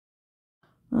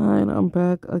Alright, I'm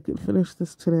back. I can finish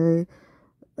this today.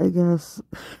 I guess.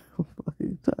 I'm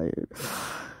fucking tired.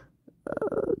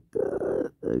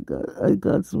 Oh god. I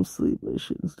got some sleep. I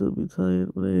shouldn't still be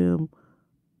tired, but I am.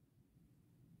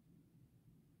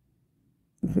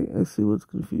 I see what's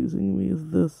confusing me is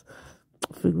this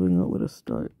figuring out where to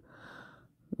start.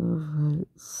 Alright,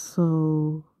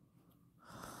 so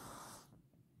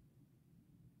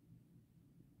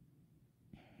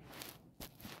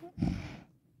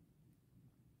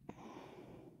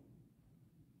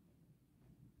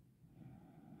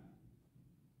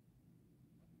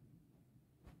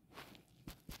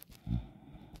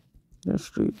that's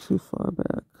straight too far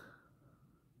back.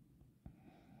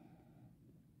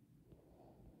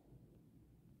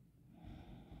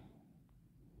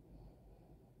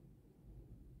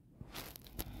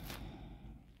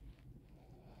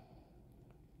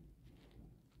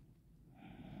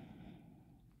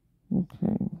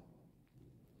 Okay.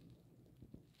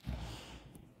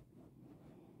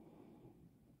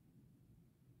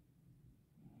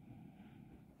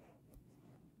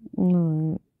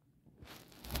 Alright.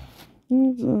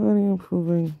 It's already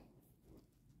improving.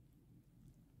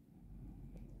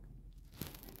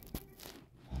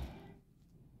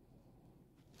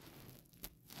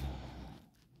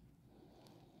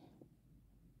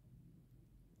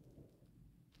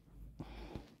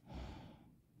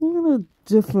 What a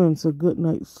difference a good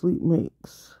night's sleep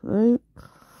makes, right?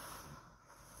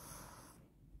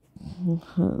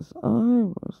 Because I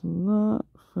was not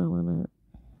feeling it.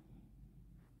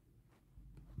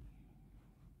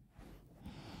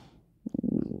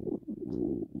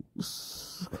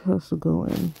 Has to go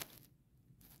in.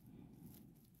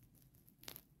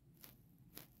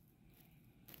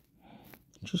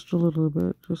 Just a little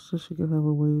bit, just so she can have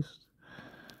a waist.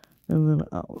 And then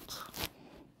out.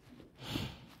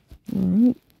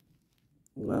 Alright.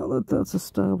 Now that that's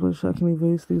established, I can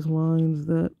erase these lines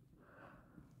that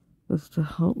is to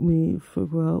help me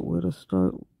figure out where to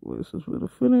start versus where to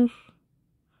finish.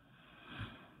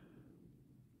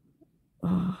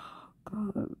 Oh,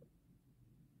 God.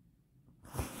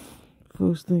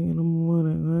 First thing in the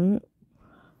morning, right?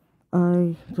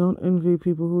 I don't envy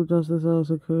people who does this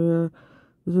as a career.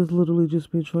 This is literally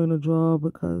just me trying to draw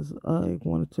because I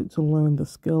wanted to learn the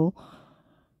skill.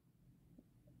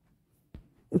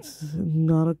 It's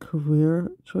not a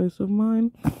career choice of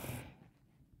mine.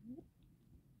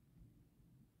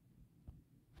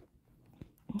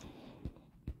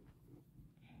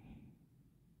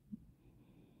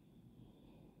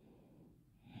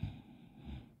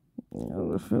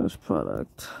 The finished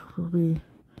product will be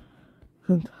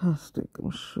fantastic,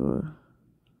 I'm sure.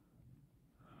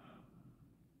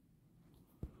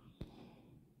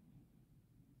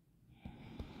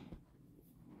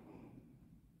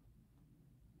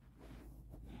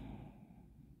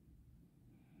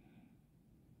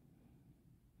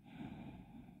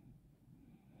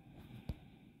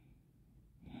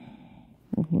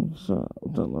 So, I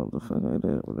don't know the fuck I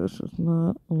did, but this is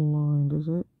not aligned, is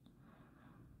it?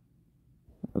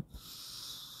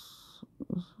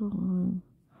 It's aligned.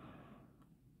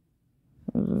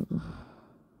 It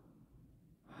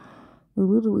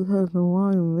literally has no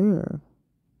line there.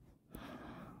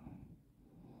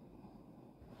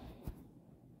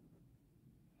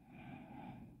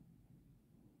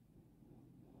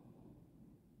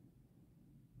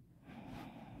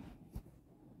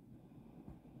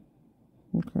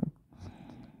 Okay.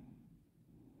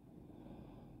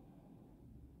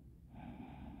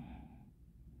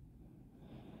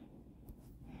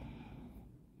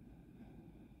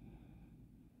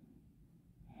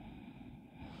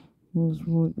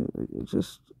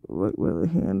 Just right where the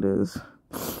hand is.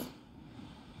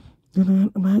 Then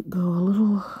I might go a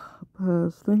little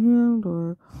past the hand,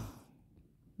 or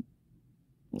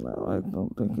no, I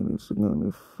don't think it needs to go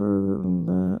any further than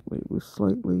that. Maybe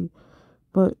slightly,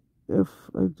 but if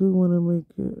I do want to make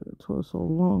it torso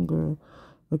longer,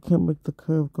 I can't make the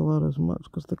curve go out as much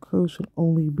because the curve should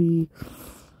only be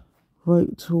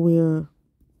right to where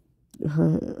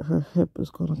her hip is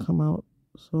gonna come out.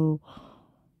 So.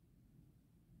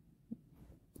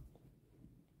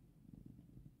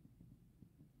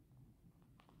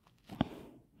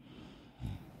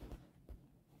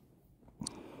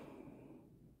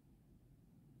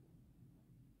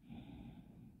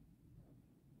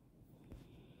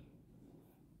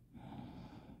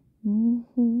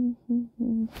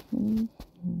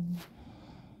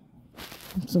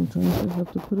 Sometimes I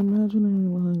have to put imaginary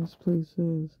lines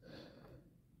places.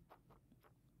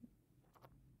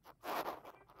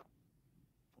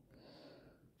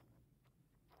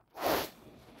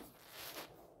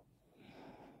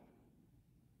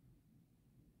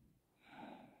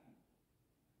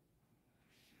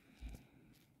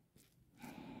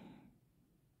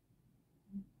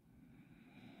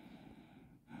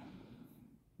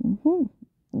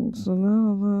 So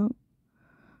now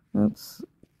that's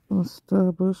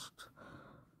established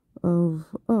of,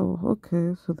 oh,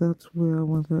 okay, so that's where I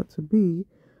want that to be.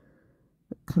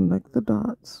 Connect the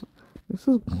dots. This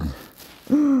is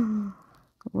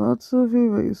lots of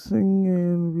erasing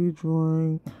and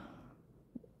redrawing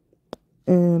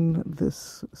in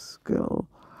this skill.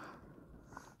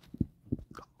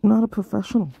 I'm not a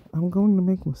professional. I'm going to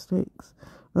make mistakes.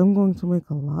 I'm going to make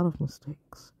a lot of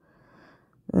mistakes.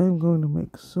 I'm going to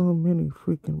make so many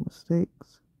freaking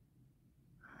mistakes.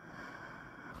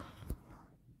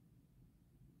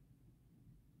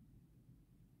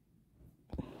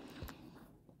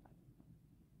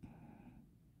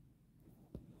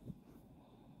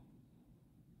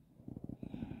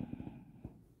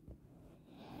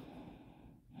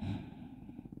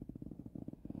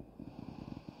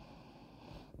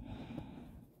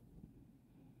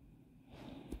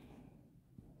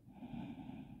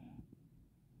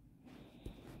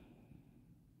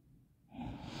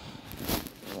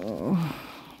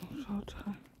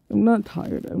 I'm not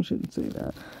tired, I shouldn't say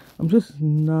that. I'm just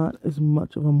not as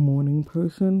much of a morning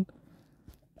person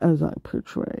as I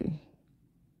portray.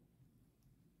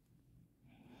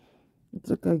 It's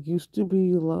like I used to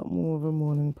be a lot more of a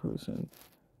morning person.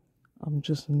 I'm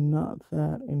just not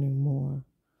that anymore.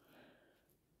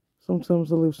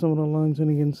 Sometimes I leave some of the lines on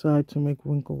the inside to make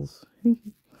wrinkles.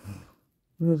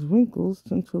 Because wrinkles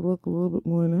tend to look a little bit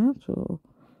more natural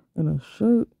in a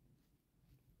shirt.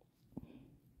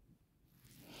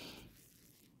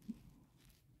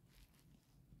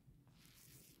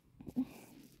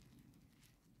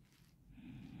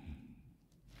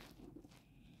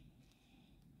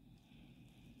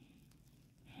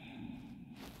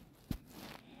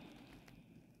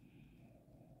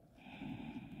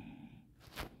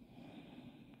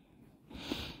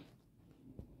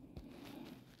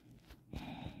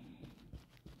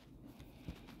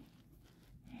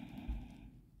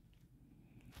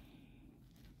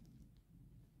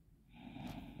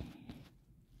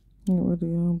 Where the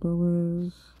elbow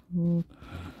is.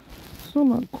 Still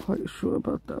not quite sure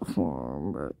about that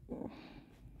form, but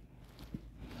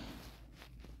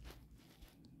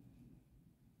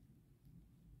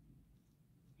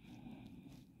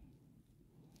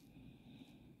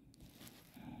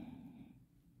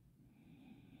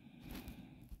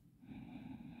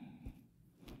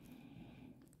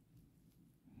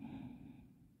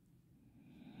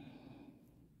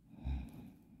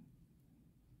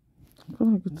I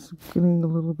feel like it's getting a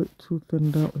little bit too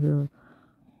thinned out here.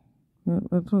 Yeah,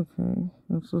 that's okay.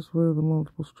 That's just where the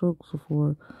multiple strokes are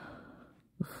for.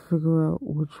 Figure out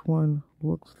which one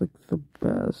looks like the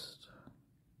best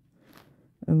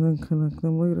and then connect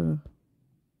them later.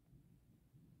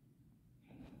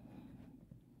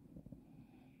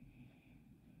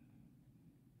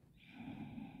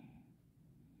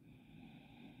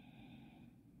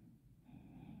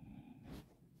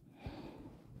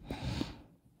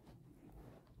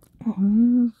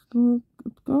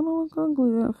 It's gonna look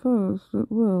ugly at first. It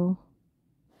will.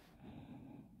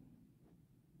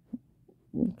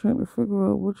 I'm trying to figure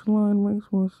out which line makes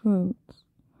more sense.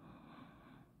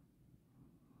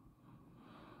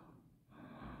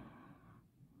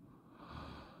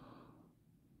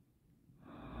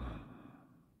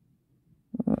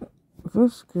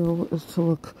 This skill is to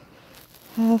look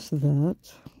past that.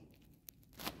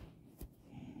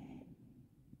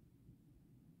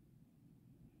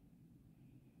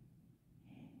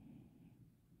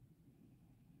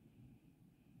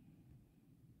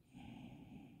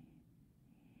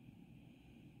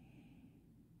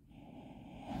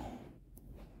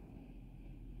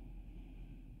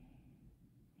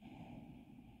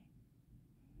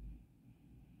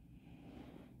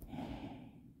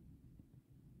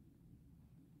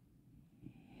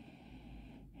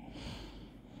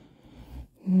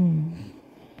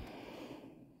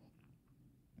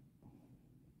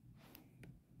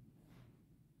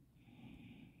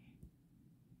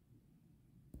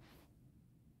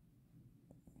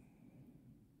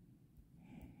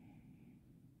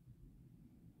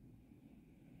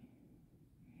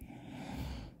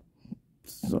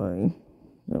 Sorry,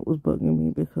 that was bugging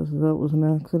me because that was an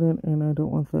accident and I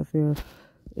don't want that there.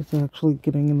 It's actually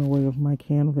getting in the way of my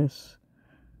canvas.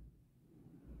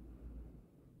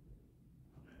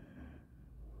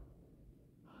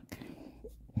 Okay.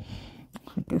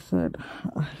 Like I said,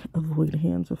 I avoid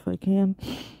hands if I can.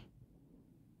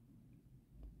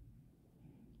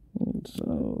 And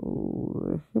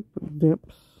so the hip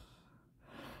dips.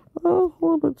 Oh, a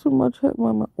little bit too much hit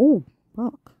my mouth. Oh,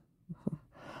 fuck.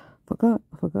 Forgot.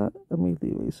 I made the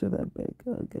eraser that big.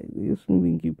 Okay, just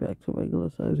moving you back to regular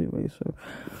size eraser.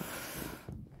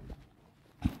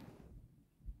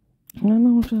 I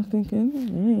know what you're thinking.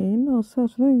 Ain't no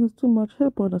such thing as too much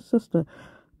hip on a sister.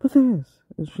 But there is.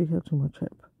 And she had too much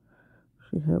hip.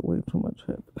 She had way too much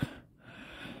hip.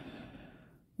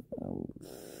 I'm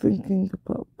thinking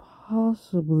about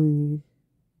possibly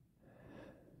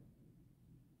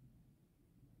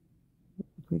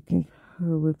making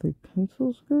her with a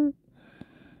pencil skirt.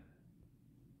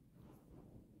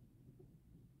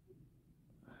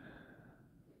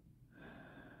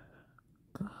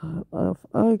 God, if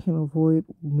I can avoid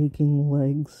making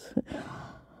legs,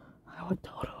 I would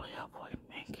totally avoid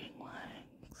making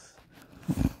legs.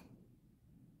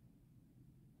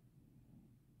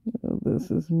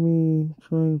 This is me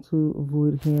trying to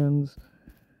avoid hands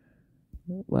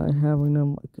by having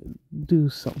them like do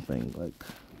something like.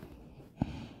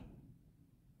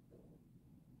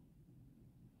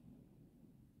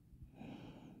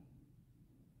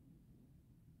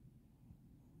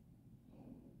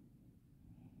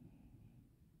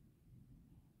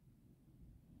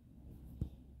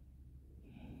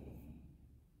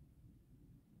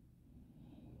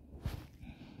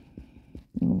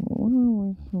 What do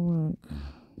I like?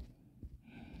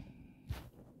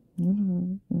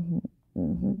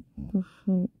 The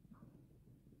shape.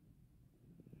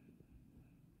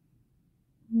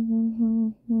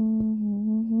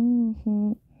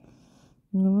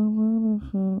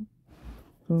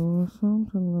 There was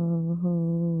something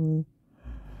unholy.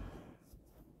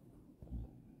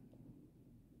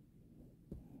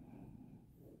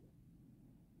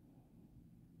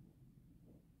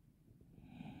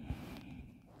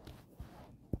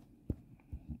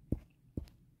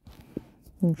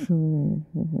 Actually,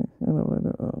 I don't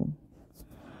know.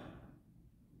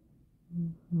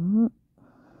 What?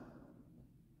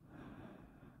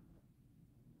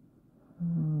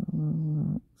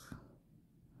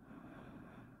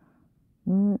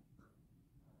 What?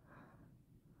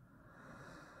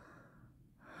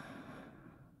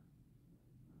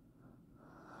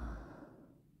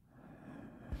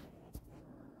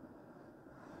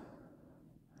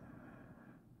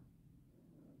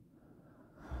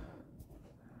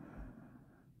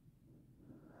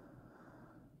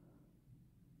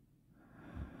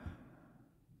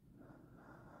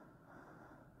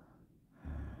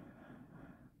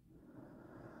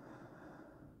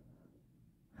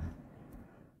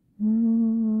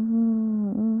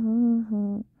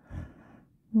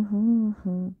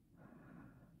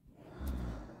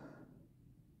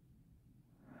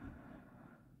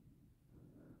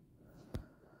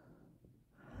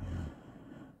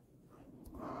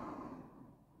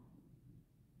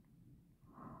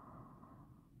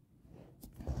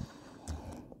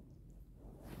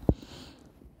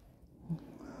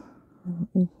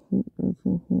 I hate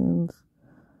making hands.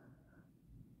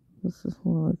 This is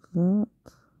more like that.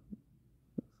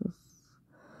 This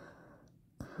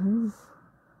curve.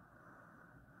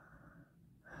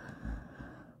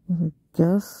 But I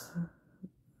guess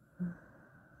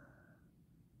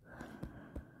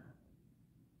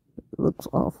it looks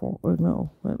awful. I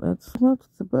know, but that's not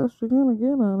the best you're gonna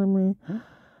get out of me.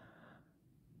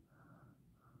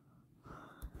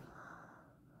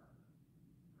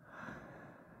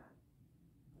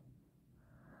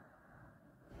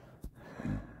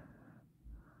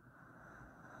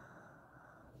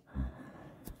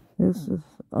 This is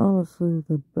honestly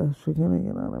the best you're gonna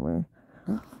get out of me.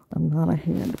 I'm not a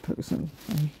hand person.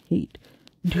 I hate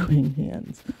doing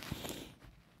hands.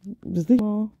 Does this?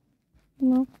 No,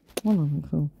 I don't think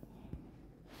so.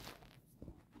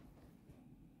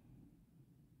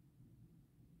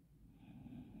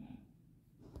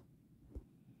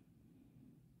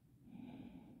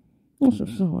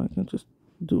 So I can just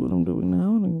do what I'm doing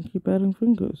now and then keep adding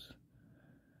fingers.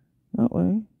 That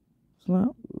way, it's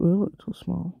not really too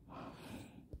small.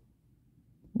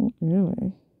 Not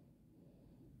really.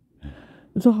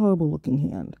 It's a horrible looking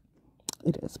hand.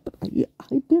 It is, but I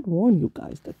did warn you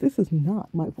guys that this is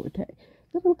not my forte.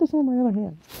 Then look at some of my other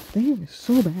hands. They are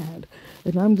so bad.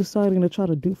 And I'm deciding to try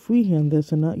to do freehand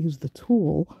this and not use the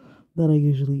tool that I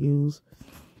usually use.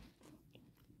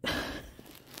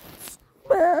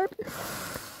 Bad.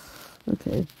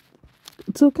 Okay.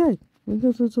 It's okay,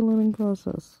 because it's a learning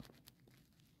process.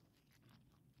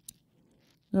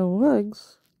 Now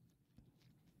legs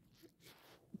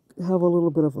have a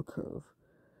little bit of a curve.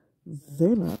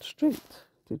 They're not straight.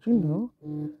 Did you know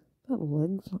that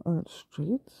legs aren't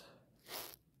straight?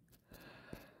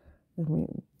 I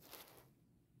mean,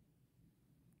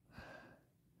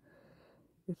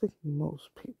 I think most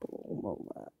people know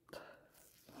that.